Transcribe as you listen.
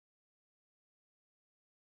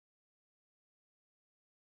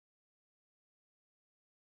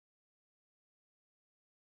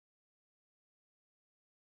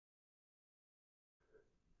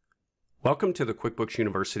Welcome to the QuickBooks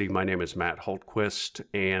University. My name is Matt Hultquist,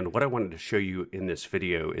 and what I wanted to show you in this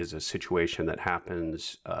video is a situation that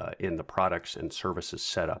happens in the products and services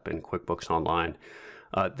setup in QuickBooks Online.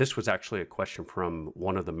 This was actually a question from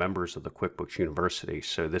one of the members of the QuickBooks University,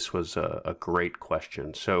 so this was a great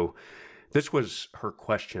question. So this was her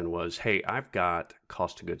question was, hey, I've got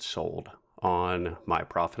cost of goods sold on my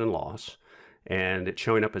profit and loss, and it's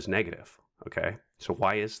showing up as negative. Okay, so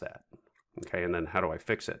why is that? Okay, and then how do I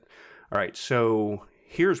fix it? All right, so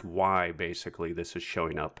here's why basically this is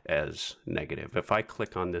showing up as negative. If I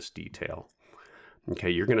click on this detail, okay,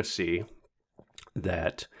 you're going to see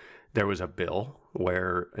that there was a bill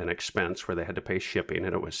where an expense where they had to pay shipping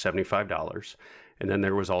and it was $75. And then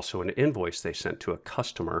there was also an invoice they sent to a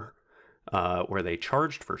customer where they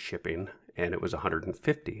charged for shipping and it was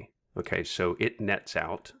 $150. Okay, so it nets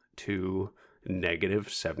out to negative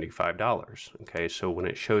 $75. Okay, so when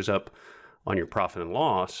it shows up on your profit and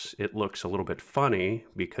loss, it looks a little bit funny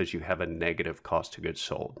because you have a negative cost of goods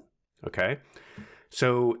sold. Okay,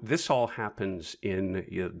 so this all happens in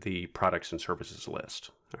the products and services list.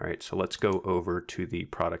 All right, so let's go over to the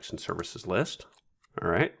products and services list. All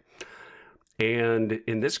right, and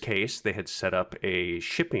in this case, they had set up a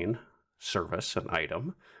shipping service, an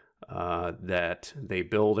item that they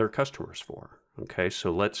bill their customers for. Okay,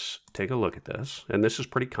 so let's take a look at this. And this is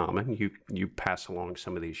pretty common. You pass along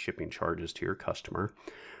some of these shipping charges to your customer.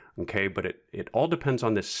 Okay, but it all depends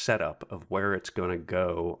on this setup of where it's going to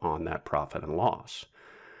go on that profit and loss.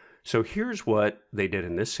 So here's what they did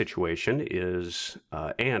in this situation is,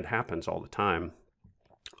 and happens all the time,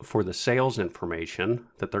 for the sales information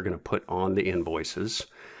that they're going to put on the invoices,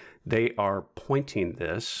 they are pointing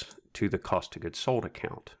this to the cost of goods sold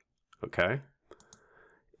account. Okay.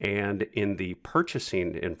 And in the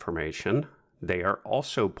purchasing information, they are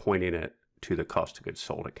also pointing it to the cost of goods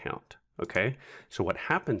sold account. Okay, so what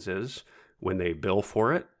happens is when they bill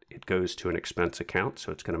for it, it goes to an expense account.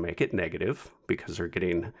 So it's going to make it negative because they're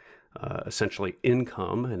getting essentially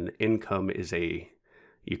income, and income is you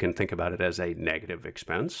can think about it as a negative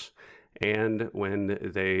expense. And when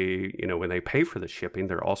they pay for the shipping,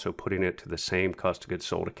 they're also putting it to the same cost of goods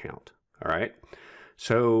sold account. All right.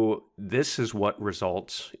 So this is what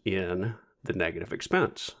results in the negative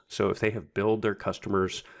expense. So if they have billed their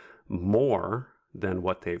customers more than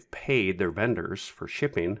what they've paid their vendors for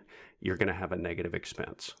shipping, you're going to have a negative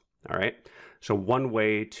expense. All right. So one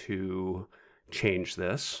way to change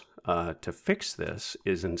this, to fix this,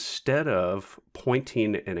 is instead of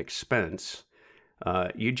pointing an expense,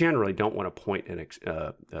 you generally don't want to point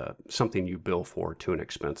something you bill for to an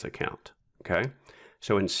expense account. Okay.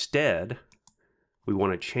 So instead, we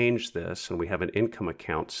want to change this, and we have an income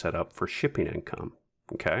account set up for shipping income.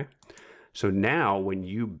 Okay, so now when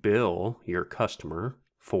you bill your customer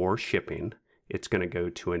for shipping, it's going to go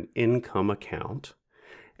to an income account,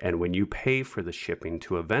 and when you pay for the shipping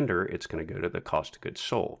to a vendor, it's going to go to the cost of goods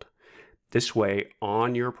sold. This way,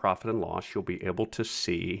 on your profit and loss, you'll be able to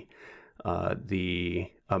see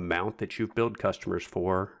the amount that you've billed customers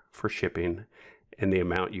for shipping and the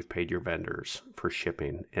amount you've paid your vendors for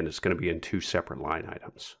shipping, and it's going to be in two separate line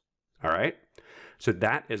items. All right, so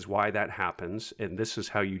that is why that happens, and this is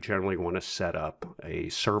how you generally want to set up a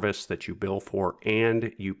service that you bill for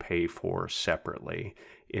and you pay for separately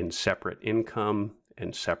in separate income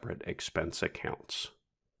and separate expense accounts.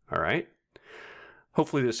 All right,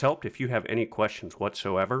 hopefully this helped. If you have any questions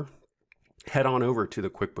whatsoever, head on over to the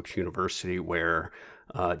QuickBooks University where,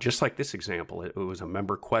 just like this example, it was a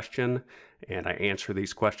member question, and I answer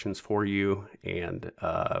these questions for you. And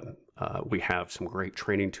we have some great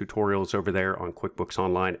training tutorials over there on QuickBooks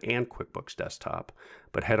Online and QuickBooks Desktop.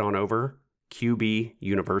 But head on over,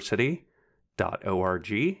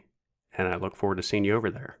 qbuniversity.org, and I look forward to seeing you over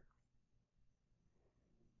there.